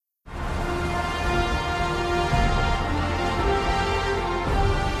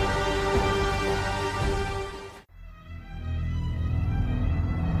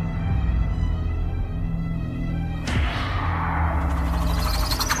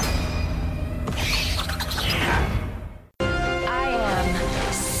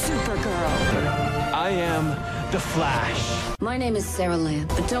My name is Sarah Lamb,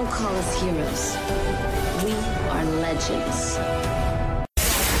 but don't call us heroes. We are legends.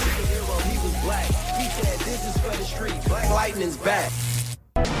 He was black. He said, "This is for the street. Black Lightning's back."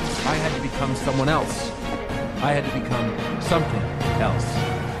 I had to become someone else. I had to become something else.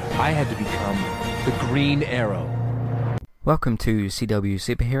 I had to become the Green Arrow. Welcome to CW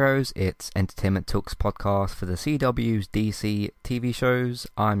Superheroes. It's Entertainment Talks podcast for the CW's DC TV shows.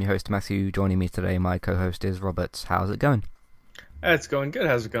 I'm your host Matthew. Joining me today, my co-host is Robert. How's it going? It's going good.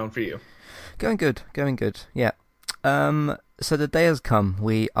 How's it going for you? Going good. Yeah. So the day has come.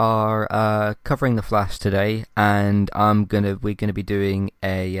 We are covering The Flash today, and we're gonna be doing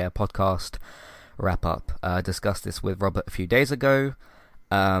a podcast wrap up. Discussed this with Robert a few days ago.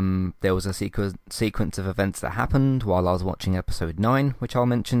 There was a sequence of events that happened while I was watching episode 9, which I'll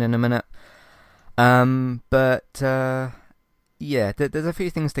mention in a minute. Yeah, there's a few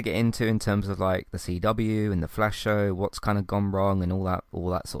things to get into in terms of like the CW and the Flash show, what's kind of gone wrong and all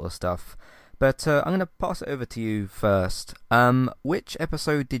that sort of stuff. But I'm going to pass it over to you first. Which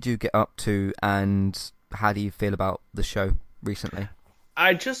episode did you get up to, and how do you feel about the show recently?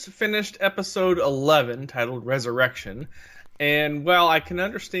 I just finished episode 11, titled Resurrection. And, well, I can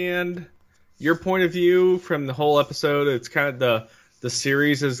understand your point of view from the whole episode. It's kind of the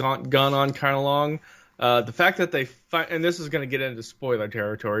series has gone on kind of long. The fact that they and this is going to get into spoiler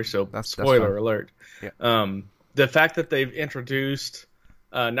territory, so spoiler alert. Yeah. The fact that they've introduced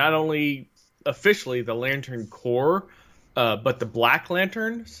not only officially the Lantern Corps, but the Black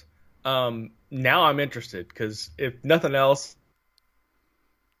Lanterns. Now I'm interested, because if nothing else,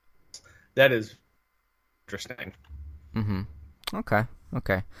 that is interesting. Mm-hmm. Okay.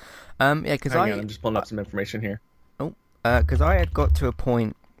 Yeah, because I'm just pulling up some information here. Because I had got to a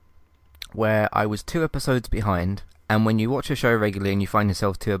point where I was 2 episodes behind, and when you watch a show regularly and you find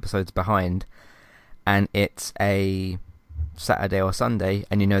yourself 2 episodes behind, and it's a Saturday or Sunday,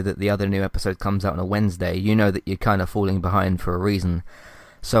 and you know that the other new episode comes out on a Wednesday, you know that you're kind of falling behind for a reason.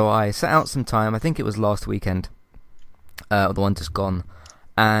 So I set out some time, I think it was last weekend, the one just gone,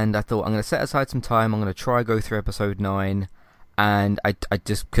 and I thought I'm going to set aside some time, I'm going to try go through episode 9, and I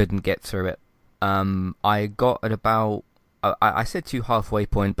just couldn't get through it. I got at about, I said to you halfway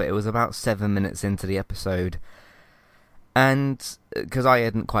point, but it was about 7 minutes into the episode, and because I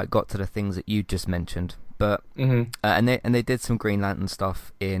hadn't quite got to the things that you just mentioned, but and they did some Green Lantern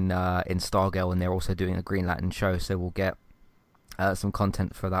stuff in Stargirl, and they're also doing a Green Lantern show, so we'll get some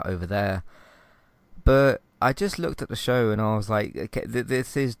content for that over there. But I just looked at the show and I was like, okay,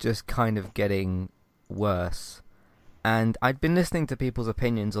 this is just kind of getting worse. And I'd been listening to people's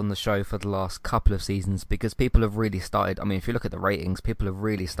opinions on the show for the last couple of seasons, because people have really started, I mean, if you look at the ratings, people have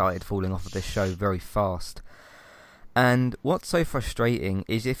really started falling off of this show very fast. And what's so frustrating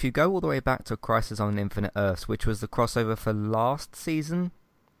is if you go all the way back to Crisis on Infinite Earths, which was the crossover for last season,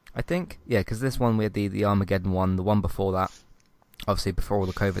 I think? Yeah, because this one we had the Armageddon one, the one before that, obviously before all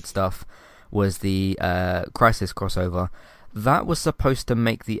the COVID stuff, was the Crisis crossover. That was supposed to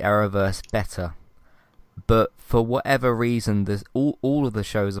make the Arrowverse better. But for whatever reason, there's all of the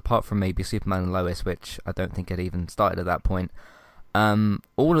shows, apart from maybe Superman and Lois, which I don't think had even started at that point,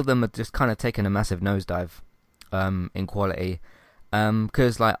 all of them have just kind of taken a massive nosedive in quality.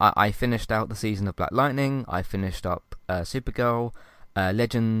 Because like I finished out the season of Black Lightning, I finished up Supergirl,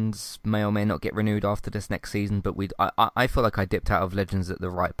 Legends may or may not get renewed after this next season, but I feel like I dipped out of Legends at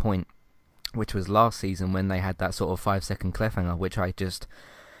the right point, which was last season when they had that sort of 5-second cliffhanger, which I just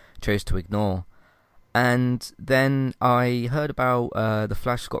chose to ignore. And then I heard about the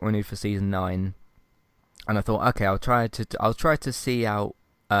Flash got renewed for season 9, and I thought, okay, I'll try to see out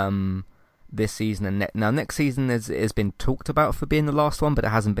this season. And now next season has been talked about for being the last one, but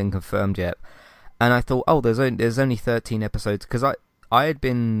it hasn't been confirmed yet. And I thought, oh, there's only 13 episodes, because I had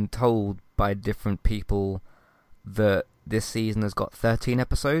been told by different people that this season has got 13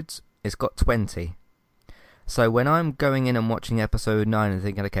 episodes. It's got 20. So when I'm going in and watching episode 9 and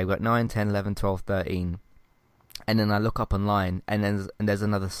thinking, okay, we've got 9, 10, 11, 12, 13, and then I look up online and there's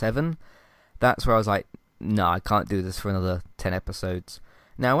another 7, that's where I was like, no, I can't do this for another 10 episodes.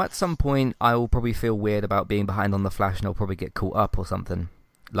 Now, at some point, I will probably feel weird about being behind on The Flash, and I'll probably get caught up or something.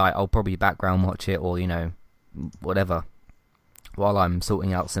 Like, I'll probably background watch it, or, you know, whatever, while I'm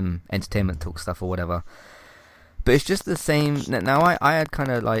sorting out some entertainment talk stuff or whatever. But it's just the same. Now, I had kind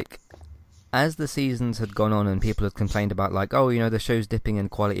of like, as the seasons had gone on and people had complained about like, oh, you know, the show's dipping in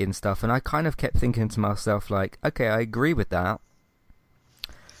quality and stuff, and I kind of kept thinking to myself like, okay, I agree with that,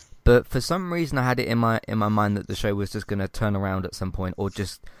 but for some reason I had it in my mind that the show was just going to turn around at some point, or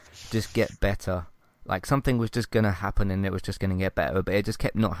just get better. Like something was just going to happen and it was just going to get better, but it just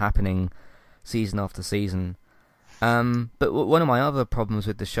kept not happening season after season. But one of my other problems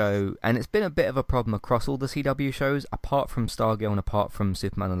with the show, and it's been a bit of a problem across all the CW shows, apart from Stargirl and apart from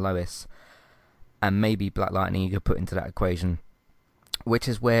Superman and Lois, and maybe Black Lightning you could put into that equation, which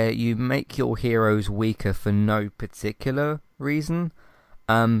is where you make your heroes weaker for no particular reason.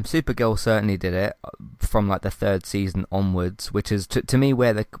 Supergirl certainly did it from like the third season onwards, which is to me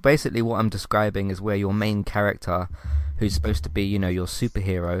where basically what I'm describing is where your main character, who's supposed to be, you know, your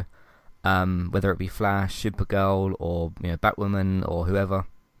superhero, whether it be Flash, Supergirl, or, you know, Batwoman or whoever,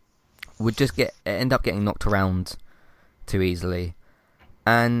 would just end up getting knocked around too easily.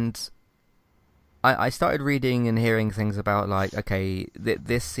 And I started reading and hearing things about, like, okay,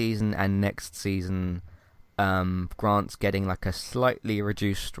 this season and next season, Grant's getting like a slightly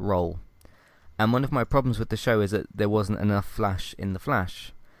reduced role. And one of my problems with the show is that there wasn't enough Flash in The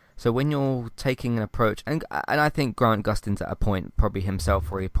Flash. So when you're taking an approach, and I think Grant Gustin's at a point, probably himself,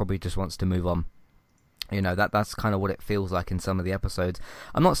 where he probably just wants to move on. You know, that's kind of what it feels like in some of the episodes.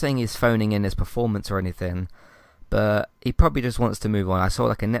 I'm not saying he's phoning in his performance or anything, but he probably just wants to move on. I saw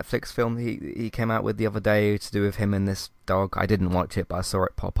like a Netflix film he came out with the other day to do with him and this dog. I didn't watch it, but I saw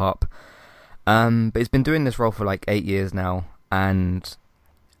it pop up. But he's been doing this role for like 8 years now, and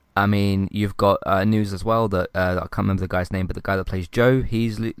I mean, you've got news as well that I can't remember the guy's name, but the guy that plays Joe,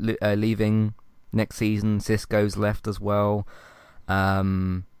 he's leaving next season. Cisco's left as well.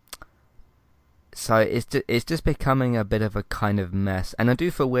 So it's just becoming a bit of a kind of mess, and I do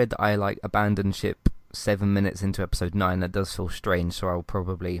feel weird that I like abandoned ship 7 minutes into episode 9. That does feel strange, so I'll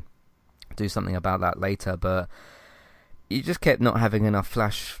probably do something about that later. But you just kept not having enough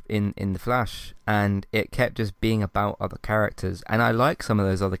Flash in the Flash, and it kept just being about other characters. And I like some of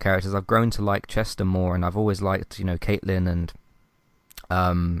those other characters. I've grown to like Chester more, and I've always liked, you know, Caitlin and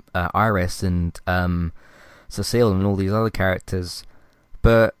Iris and Cecile and all these other characters.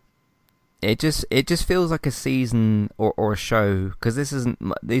 But it just feels like a season or a show, because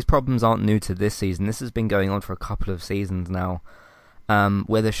these problems aren't new to this season. This has been going on for a couple of seasons now.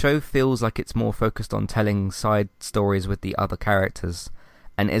 Where the show feels like it's more focused on telling side stories with the other characters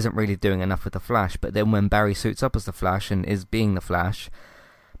and isn't really doing enough with the Flash. But then when Barry suits up as the Flash and is being the Flash,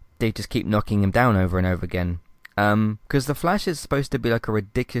 they just keep knocking him down over and over again. Because the Flash is supposed to be like a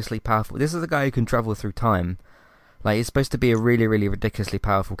ridiculously powerful... This is a guy who can travel through time. Like, he's supposed to be a really, really ridiculously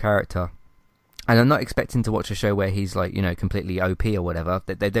powerful character. And I'm not expecting to watch a show where he's like, you know, completely OP or whatever.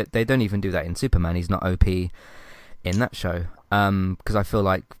 They don't even do that in Superman. He's not OP in that show. Because I feel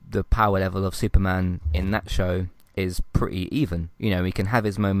like the power level of Superman in that show is pretty even. You know, he can have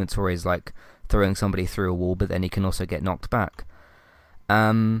his moments where he's like throwing somebody through a wall, but then he can also get knocked back.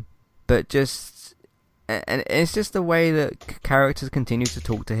 But just, and it's just the way that characters continue to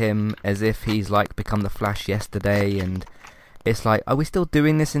talk to him as if he's like become the Flash yesterday, and it's like, are we still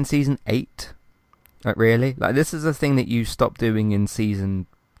doing this in season 8? Like, really? Like, this is a thing that you stopped doing in season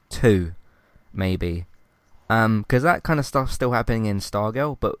 2, maybe. Because that kind of stuff's still happening in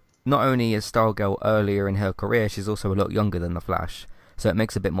Stargirl, but not only is Stargirl earlier in her career, she's also a lot younger than the Flash, so it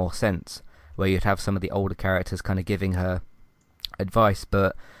makes a bit more sense, where you'd have some of the older characters kind of giving her advice.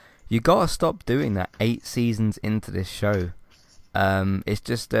 But you gotta stop doing that 8 seasons into this show. It's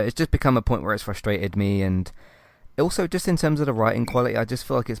just become a point where it's frustrated me, and also just in terms of the writing quality, I just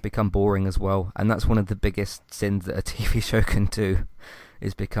feel like it's become boring as well, and that's one of the biggest sins that a TV show can do,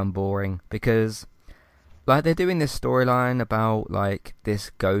 is become boring. Because like, they're doing this storyline about like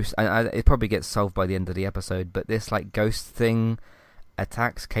this ghost, and it probably gets solved by the end of the episode, but this like ghost thing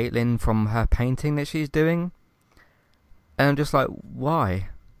attacks Caitlin from her painting that she's doing, and I'm just like, why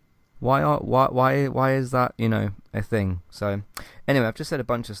is that, you know, a thing? So anyway, I've just said a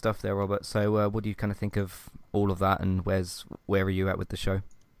bunch of stuff there, Robert. So what do you kind of think of all of that, and where are you at with the show?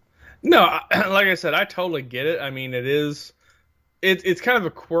 No, like I said, I totally get it. I mean, it's kind of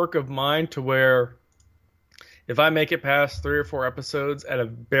a quirk of mine to where if I make it past 3 or 4 episodes at a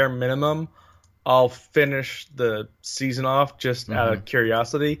bare minimum, I'll finish the season off just out of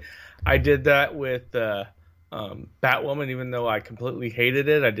curiosity. I did that with Batwoman, even though I completely hated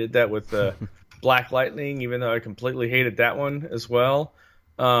it. I did that with Black Lightning, even though I completely hated that one as well.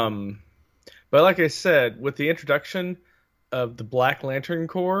 But like I said, with the introduction of the Black Lantern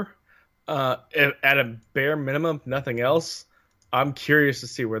Corps, at a bare minimum, nothing else, I'm curious to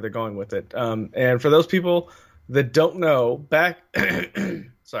see where they're going with it. And for those people that don't know,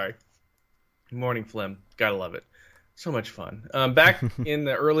 sorry, morning phlegm, gotta love it, so much fun. Back in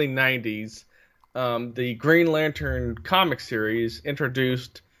the early 90s, the Green Lantern comic series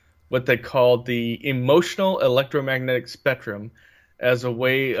introduced what they called the emotional electromagnetic spectrum as a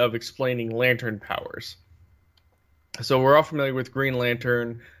way of explaining lantern powers. So we're all familiar with Green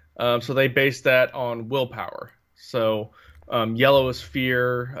Lantern, so they based that on willpower. So yellow is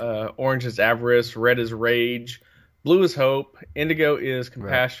fear, orange is avarice, red is rage, blue is hope, indigo is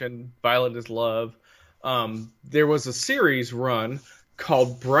compassion, violet is love. There was a series run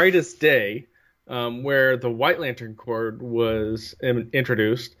called Brightest Day, where the White Lantern Corps was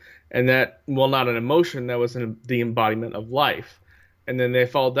introduced, and that, well, not an emotion, that was the embodiment of life. And then they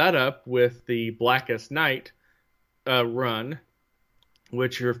followed that up with the Blackest Night run,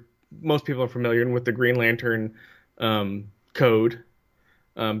 which most people are familiar with the Green Lantern code,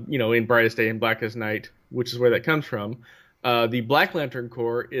 in Brightest Day and Blackest Night, which is where that comes from. The Black Lantern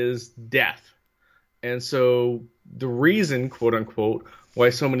Corps is death. And so the reason, quote unquote, why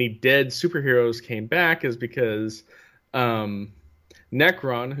so many dead superheroes came back is because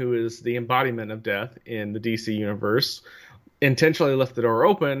Necron, who is the embodiment of death in the DC universe, intentionally left the door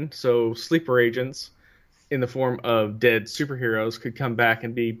open so sleeper agents in the form of dead superheroes could come back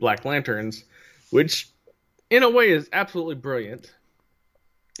and be Black Lanterns, which in a way is absolutely brilliant.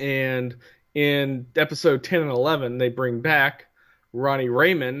 And in episode 10 and 11, they bring back Ronnie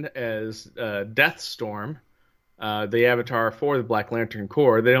Raymond as Deathstorm, the avatar for the Black Lantern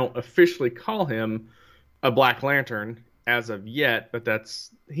Corps. They don't officially call him a Black Lantern as of yet, but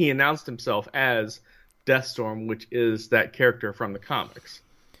he announced himself as Deathstorm, which is that character from the comics.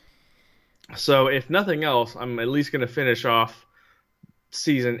 So if nothing else, I'm at least going to finish off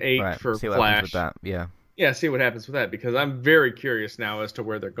season 8 for see what Flash. happens with that. Yeah, see what happens with that, because I'm very curious now as to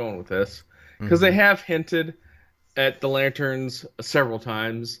where they're going with this. Because they have hinted at the Lanterns several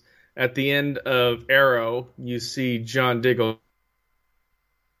times. At the end of Arrow, you see John Diggle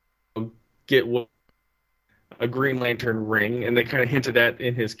get a Green Lantern ring, and they kind of hinted at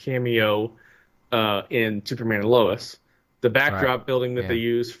in his cameo in Superman and Lois. The backdrop building that they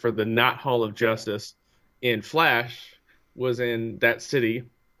used for the Knot Hall of Justice in Flash was in that city,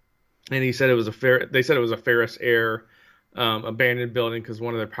 and he said it was they said it was a Ferris Air abandoned building because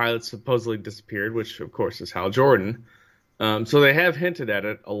one of their pilots supposedly disappeared, which of course is Hal Jordan. So they have hinted at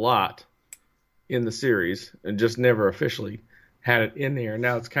it a lot in the series and just never officially had it in there.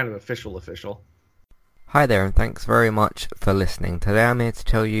 Now it's kind of official. Hi there, and thanks very much for listening. Today I'm here to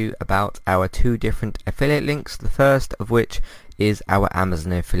tell you about our 2 different affiliate links, the first of which is our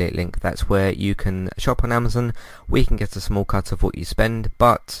Amazon affiliate link. That's where you can shop on Amazon. We can get a small cut of what you spend,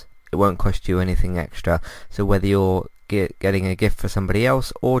 but it won't cost you anything extra. So whether you're getting a gift for somebody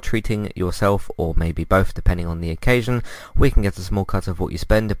else or treating yourself, or maybe both depending on the occasion, we can get a small cut of what you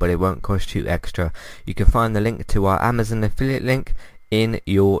spend, but it won't cost you extra. You can find the link to our Amazon affiliate link in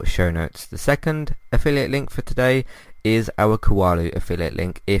your show notes. The second affiliate link for today is our Kualu affiliate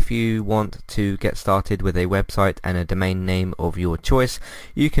link. If you want to get started with a website and a domain name of your choice,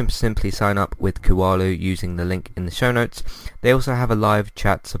 you can simply sign up with Kualu using the link in the show notes. They also have a live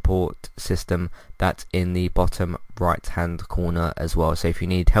chat support system that's in the bottom right hand corner as well. So if you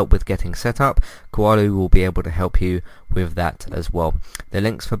need help with getting set up, Kualu will be able to help you with that as well. The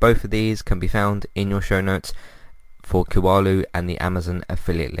links for both of these can be found in your show notes for Kualu and the Amazon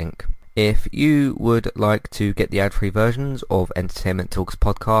affiliate link. If you would like to get the ad-free versions of Entertainment Talks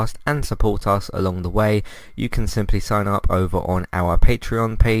podcast and support us along the way, you can simply sign up over on our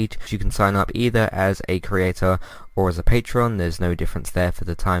Patreon page. You can sign up either as a creator or as a patron. There's no difference there for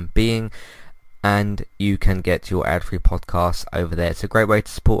the time being, and you can get your ad-free podcasts over there. It's a great way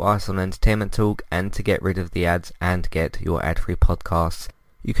to support us on Entertainment Talk and to get rid of the ads and get your ad-free podcasts.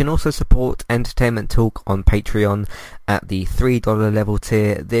 You can also support Entertainment Talk on Patreon at the $3 level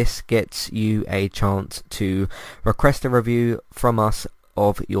tier. This gets you a chance to request a review from us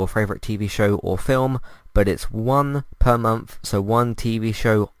of your favourite TV show or film, but it's one per month, so one TV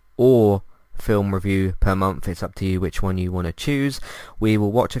show or film review per month. It's up to you which one you want to choose. We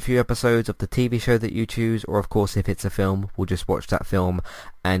will watch a few episodes of the TV show that you choose, or of course if it's a film, we'll just watch that film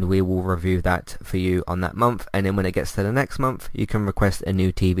and we will review that for you on that month. And then when it gets to the next month, you can request a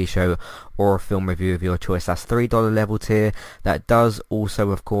new TV show or a film review of your choice. That's $3 level tier. That does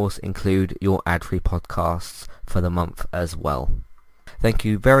also of course include your ad-free podcasts for the month as well. Thank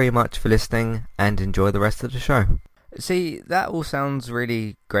you very much for listening and enjoy the rest of the show. See, that all sounds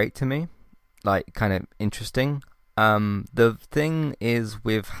really great to me. Like, kind of interesting. The thing is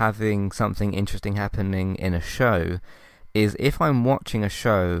with having something interesting happening in a show is if I'm watching a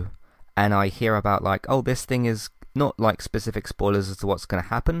show and I hear about like, oh, this thing is not like specific spoilers as to what's going to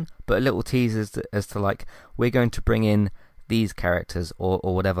happen, but little teasers as to like, we're going to bring in these characters or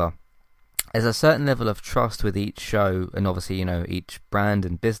whatever. There's a certain level of trust with each show, and obviously, you know, each brand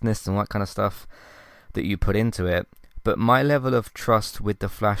and business and all that kind of stuff that you put into it. But my level of trust with The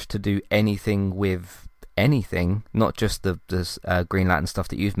Flash to do anything with anything, not just the Green Lantern stuff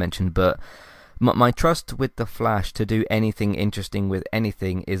that you've mentioned, but my trust with the Flash to do anything interesting with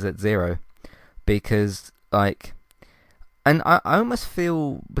anything is at zero, because like, and I almost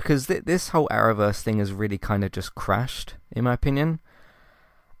feel because this whole Arrowverse thing has really kind of just crashed, in my opinion.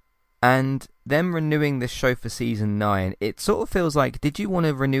 And them renewing this show for season 9, it sort of feels like, did you want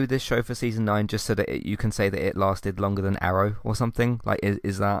to renew this show for season 9 just so that you can say that it lasted longer than Arrow or something? Like,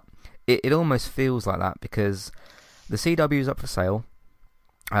 is that... It almost feels like that, because the CW is up for sale.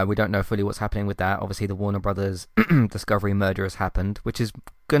 We don't know fully what's happening with that. Obviously, the Warner Brothers Discovery merger has happened, which is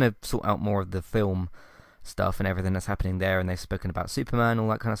going to sort out more of the film stuff and everything that's happening there, and they've spoken about Superman, all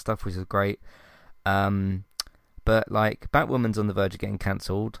that kind of stuff, which is great. But, like, Batwoman's on the verge of getting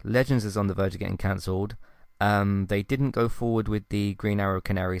cancelled. Legends is on the verge of getting cancelled. They didn't go forward with the Green Arrow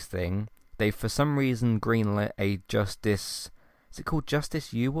Canaries thing. They, for some reason, greenlit a Justice... Is it called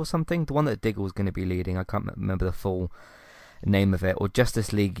Justice U or something? The one that Diggle's going to be leading. I can't remember the full name of it. Or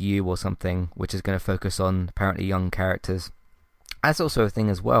Justice League U or something, which is going to focus on, apparently, young characters. That's also a thing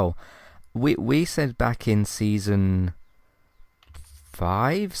as well. We said back in season...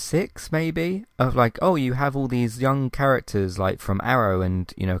 5, 6 maybe, of like, oh, you have all these young characters like from Arrow,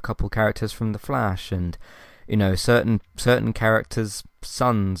 and you know, a couple characters from the Flash, and you know, certain characters'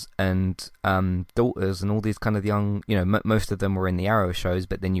 sons and daughters, and all these kind of young, you know, most of them were in the Arrow shows,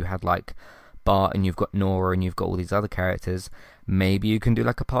 but then you had like Bart, and you've got Nora, and you've got all these other characters. Maybe you can do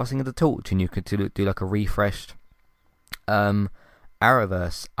like a passing of the torch, and you could do like a refreshed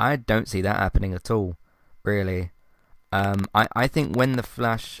Arrowverse. I don't see that happening at all, really. I think when the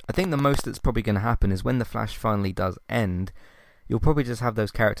Flash... I think the most that's probably going to happen is when the Flash finally does end, you'll probably just have those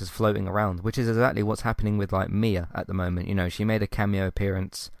characters floating around, which is exactly what's happening with, like, Mia at the moment. You know, she made a cameo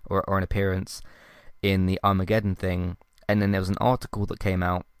appearance, or an appearance in the Armageddon thing, and then there was an article that came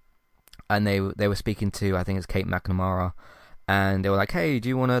out, and they were speaking to, I think it's Kate McNamara, and they were like, hey, do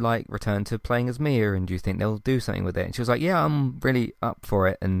you want to, like, return to playing as Mia, and do you think they'll do something with it? And she was like, yeah, I'm really up for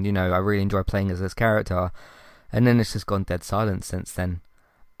it, and, you know, I really enjoy playing as this character. And then it's just gone dead silent since then.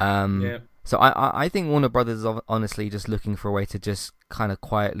 Yeah. So I think Warner Brothers is honestly just looking for a way to just kind of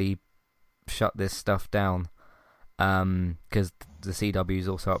quietly shut this stuff down. Because the CW is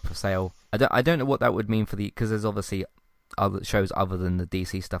also up for sale. I don't know what that would mean for because there's obviously other shows other than the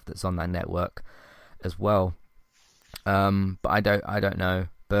DC stuff that's on that network as well. But I don't know.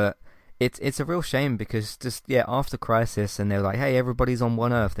 But it's a real shame, because just, yeah, after Crisis, and they're like, hey, everybody's on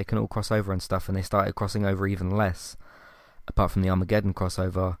one Earth, they can all cross over and stuff, and they started crossing over even less, apart from the Armageddon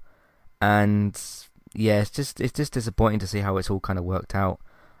crossover. And yeah, it's just disappointing to see how it's all kind of worked out.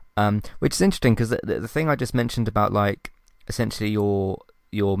 Which is interesting, because the thing I just mentioned about, like, essentially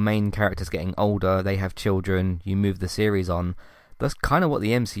your main characters getting older, they have children, you move the series on. That's kind of what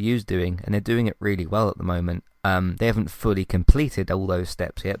the MCU's doing, and they're doing it really well at the moment. They haven't fully completed all those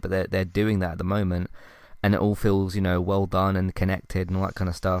steps yet, but they're doing that at the moment, and it all feels, you know, well done and connected and all that kind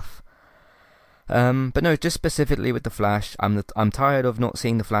of stuff. But no, just specifically with the Flash, I'm tired of not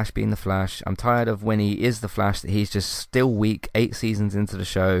seeing the Flash being the Flash. I'm tired of when he is the Flash that he's just still weak 8 seasons into the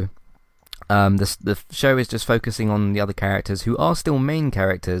show. The show is just focusing on the other characters who are still main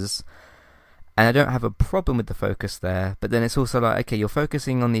characters. And I don't have a problem with the focus there, but then it's also like, okay, you're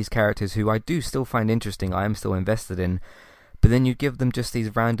focusing on these characters who I do still find interesting, I am still invested in, but then you give them just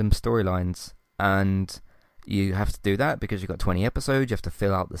these random storylines, and you have to do that because you've got 20 episodes, you have to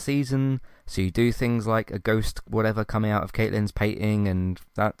fill out the season, so you do things like a ghost whatever coming out of Caitlin's painting, and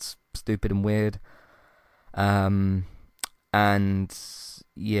that's stupid and weird. And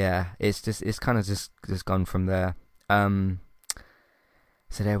yeah, it's kind of just gone from there.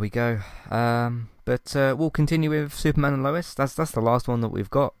 So there we go. But we'll continue with Superman and Lois. That's the last one that we've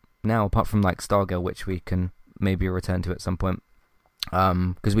got now, apart from like Stargirl, which we can maybe return to at some point.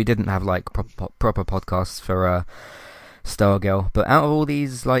 Because we didn't have like proper podcasts for Stargirl. But out of all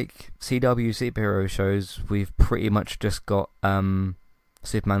these like CW superhero shows, we've pretty much just got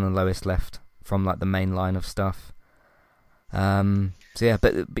Superman and Lois left from like the main line of stuff. So yeah,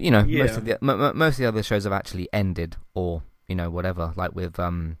 but you know, most of the other shows have actually ended, or you know, whatever, like with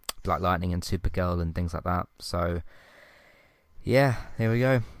Black Lightning and Supergirl and things like that. So yeah, there we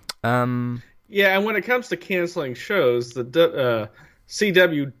go. Yeah, and when it comes to canceling shows, the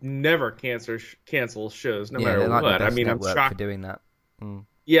CW never cancels shows, no matter like what. I mean, I'm shocked for doing that.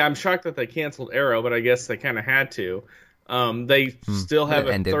 Yeah, I'm shocked that they canceled Arrow, but I guess they kind of had to. They still have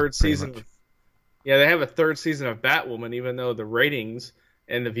a third season. Yeah, they have a third season of Batwoman, even though the ratings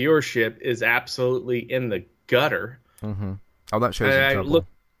and the viewership is absolutely in the gutter. Mm-hmm. Oh, that show's in trouble.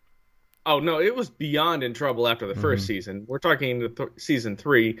 Oh, no, it was beyond in trouble after the first season. We're talking season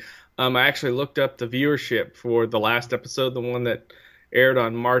 3. I actually looked up the viewership for the last episode, the one that aired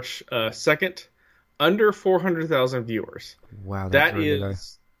on March 2nd. Under 400,000 viewers. Wow, that's really low.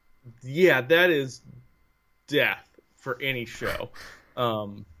 That is death for any show.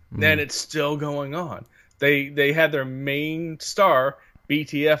 And it's still going on. They had their main star,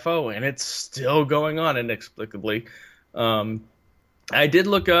 BTFO, and it's still going on inexplicably. I did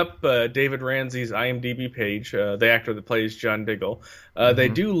look up David Ramsey's IMDb page, the actor that plays John Diggle. They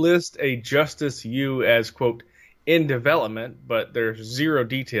do list a Justice U as, quote, in development, but there's zero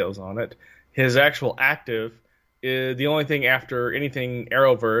details on it. His actual active, the only thing after anything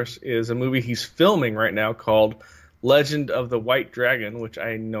Arrowverse is a movie he's filming right now called Legend of the White Dragon, which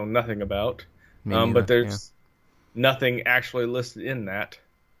I know nothing about. But there's nothing actually listed in that.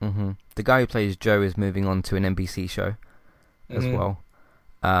 The guy who plays Joe is moving on to an NBC show as well.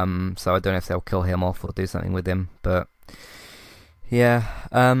 So I don't know if they'll kill him off or do something with him. But yeah,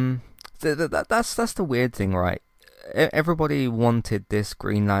 that's the weird thing, right? Everybody wanted this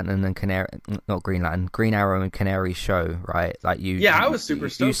Green Lantern and Green Arrow and Canary show, right? Like I was super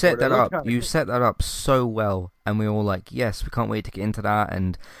stoked. You set that up. You set that up so well, and we were all like, "Yes, we can't wait to get into that."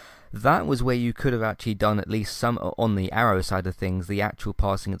 And that was where you could have actually done at least some on the Arrow side of things, the actual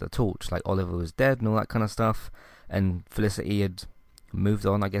passing of the torch. Like Oliver was dead and all that kind of stuff, and Felicity had moved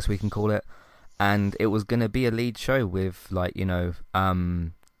on, I guess we can call it. And it was going to be a lead show with, like,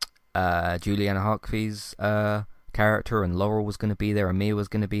 Juliana Harkey's character, and Laurel was going to be there, and Mia was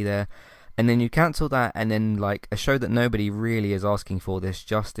going to be there, and then you cancel that, and then like a show that nobody really is asking for, this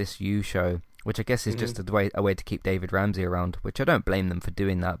Justice U show, which I guess is just a way to keep David Ramsey around, which I don't blame them for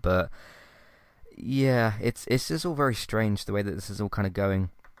doing that, but yeah, it's just all very strange the way that this is all kind of going.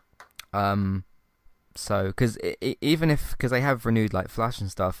 So because because they have renewed like Flash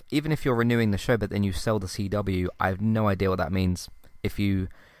and stuff, even if you're renewing the show but then you sell the CW, I have no idea what that means if you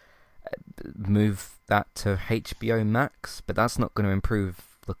move that to HBO Max, but that's not going to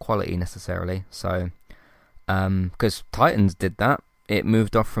improve the quality necessarily. So because Titans did that, it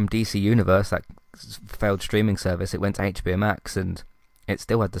moved off from DC Universe, that failed streaming service, it went to HBO Max, and it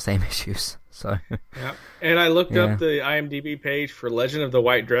still had the same issues. So yeah, and I looked up the IMDb page for Legend of the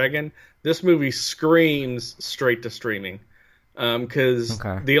White Dragon. This movie screams straight to streaming, because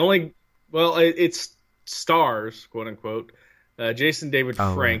it's stars, quote unquote, Jason David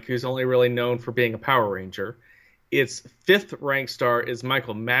Frank, who's only really known for being a Power Ranger. Its fifth rank star is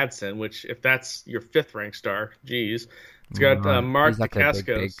Michael Madsen, which, if that's your fifth rank star, geez. It's got Mark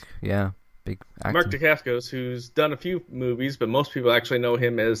Dacascos. Big actor. Mark Dacascos, who's done a few movies, but most people actually know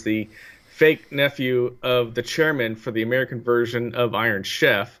him as the fake nephew of the chairman for the American version of Iron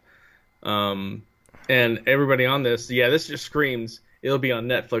Chef. And everybody on this, this just screams it'll be on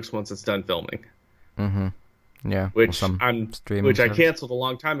Netflix once it's done filming. Yeah, which I canceled a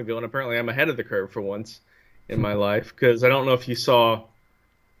long time ago, and apparently I'm ahead of the curve for once in my life, because I don't know if you saw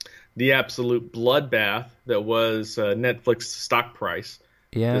the absolute bloodbath that was Netflix stock price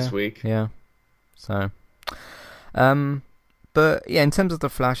this week. Yeah. So, but yeah, in terms of the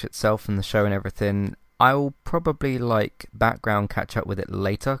Flash itself and the show and everything, I'll probably background catch up with it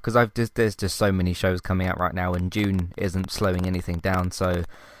later, because there's just so many shows coming out right now, and June isn't slowing anything down. So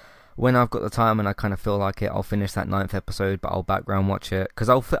when I've got the time and I kind of feel like it, I'll finish that 9th episode, but I'll background watch it, because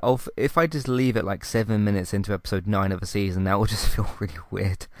if I just leave it 7 minutes into episode 9 of a season, that will just feel really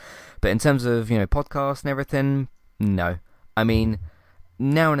weird. But in terms of podcast and everything, no. I mean,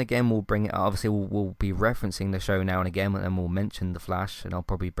 now and again we'll bring it up. Obviously we'll be referencing the show now and again, and then we'll mention the Flash, and I'll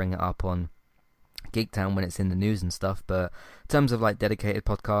probably bring it up on Geektown when it's in the news and stuff. But in terms of dedicated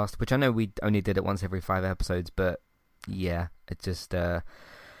podcast, which I know we only did it once every 5 episodes, but yeah, it just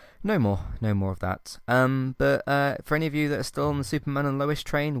no more of that. But for any of you that are still on the Superman and Lois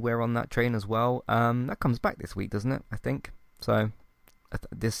train, we're on that train as well. That comes back this week, doesn't it? I think so.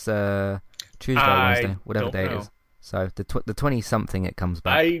 This Tuesday, Wednesday, whatever day it is. So the 20-something it comes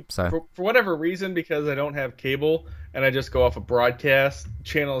back. For whatever reason, because I don't have cable and I just go off a broadcast,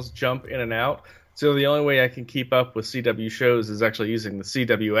 channels jump in and out. So the only way I can keep up with CW shows is actually using the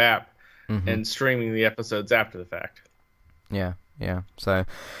CW app and streaming the episodes after the fact. Yeah. So,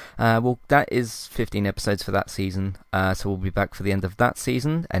 that is 15 episodes for that season. So we'll be back for the end of that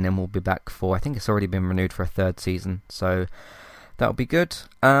season, and then we'll be back for, I think it's already been renewed for a 3rd season. So that'll be good.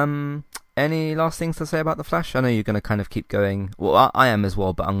 Any last things to say about the Flash? I know you're going to kind of keep going. Well, I am as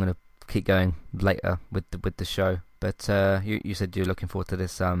well, but I'm going to keep going later with the show. But you said you're looking forward to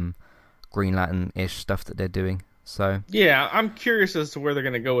this Green Lantern-ish stuff that they're doing. So yeah, I'm curious as to where they're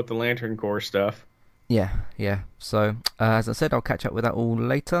going to go with the Lantern Corps stuff. Yeah. So, as I said, I'll catch up with that all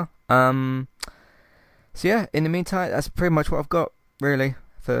later. So yeah, in the meantime, that's pretty much what I've got, really,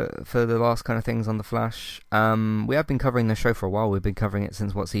 for the last kind of things on The Flash. We have been covering the show for a while. We've been covering it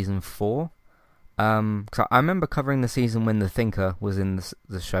since, season 4? 'Cause I remember covering the season when the Thinker was in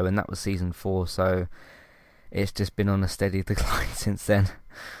the show, and that was season 4, so it's just been on a steady decline since then.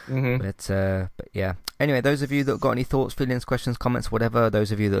 Mm-hmm. But yeah. Anyway, those of you that got any thoughts, feelings, questions, comments, whatever,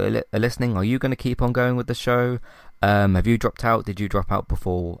 those of you that are listening, are you going to keep on going with the show? Have you dropped out? Did you drop out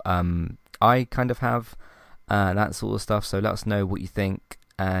before? I kind of have, that sort of stuff, so let us know what you think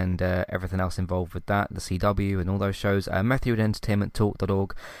and everything else involved with that, the CW and all those shows. Matthew at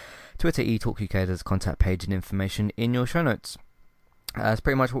entertainmenttalk.org, Twitter eTalkUK, there's a contact page and information in your show notes. That's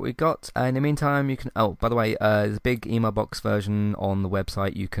pretty much what we got. In the meantime, you can... Oh, by the way, there's a big email box version on the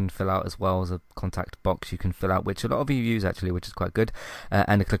website you can fill out, as well as a contact box you can fill out, which a lot of you use, actually, which is quite good,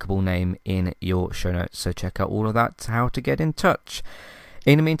 and a clickable name in your show notes. So check out all of that, how to get in touch.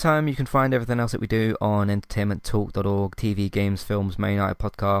 In the meantime, you can find everything else that we do on entertainmenttalk.org, TV, games, films, Main United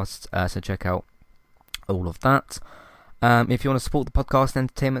podcasts, so check out all of that. If you want to support the podcast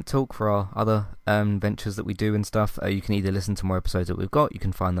Entertainment Talk for our other ventures that we do and stuff, you can either listen to more episodes that we've got. You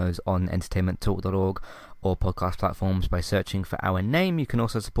can find those on entertainmenttalk.org or podcast platforms by searching for our name. You can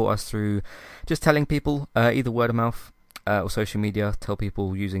also support us through just telling people, either word of mouth or social media. Tell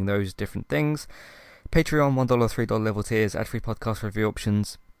people using those different things. Patreon, $1, $3 level tiers, ad-free podcast review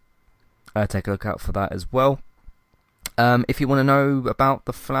options. Take a look out for that as well. If you want to know about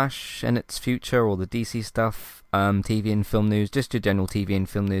The Flash and its future, or the DC stuff, TV and film news, just your general TV and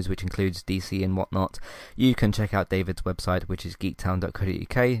film news, which includes DC and whatnot, you can check out David's website, which is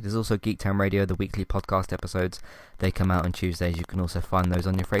geektown.co.uk. There's also Geektown Radio, the weekly podcast episodes. They come out on Tuesdays. You can also find those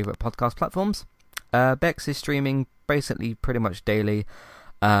on your favourite podcast platforms. Bex is streaming basically pretty much daily.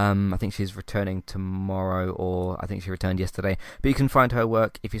 I think she's returning tomorrow, or I think she returned yesterday. But you can find her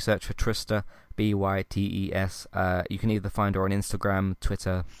work if you search for Trista, Bytes. You can either find her on Instagram,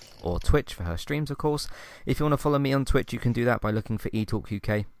 Twitter, or Twitch for her streams, of course. If you want to follow me on Twitch, you can do that by looking for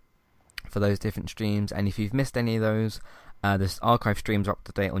eTalkUK for those different streams. And if you've missed any of those, the archive streams are up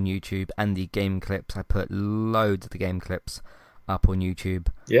to date on YouTube, and the game clips. I put loads of the game clips up on YouTube.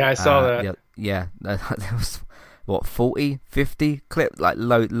 Yeah, I saw that. Yeah, there was... 40, 50 clip, like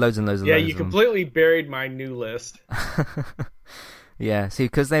loads and loads of Yeah, loads you of them. completely buried my new list. Yeah, see,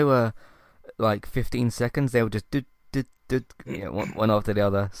 because they were like 15 seconds, they were just one after the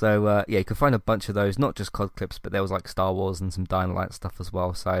other. So yeah, you can find a bunch of those, not just COD clips, but there was like Star Wars and some Dying Light stuff as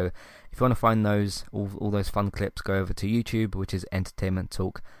well. So if you want to find those, all those fun clips, go over to YouTube, which is Entertainment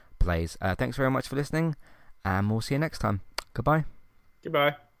Talk Plays. Thanks very much for listening, and we'll see you next time. Goodbye.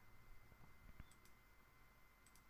 Goodbye.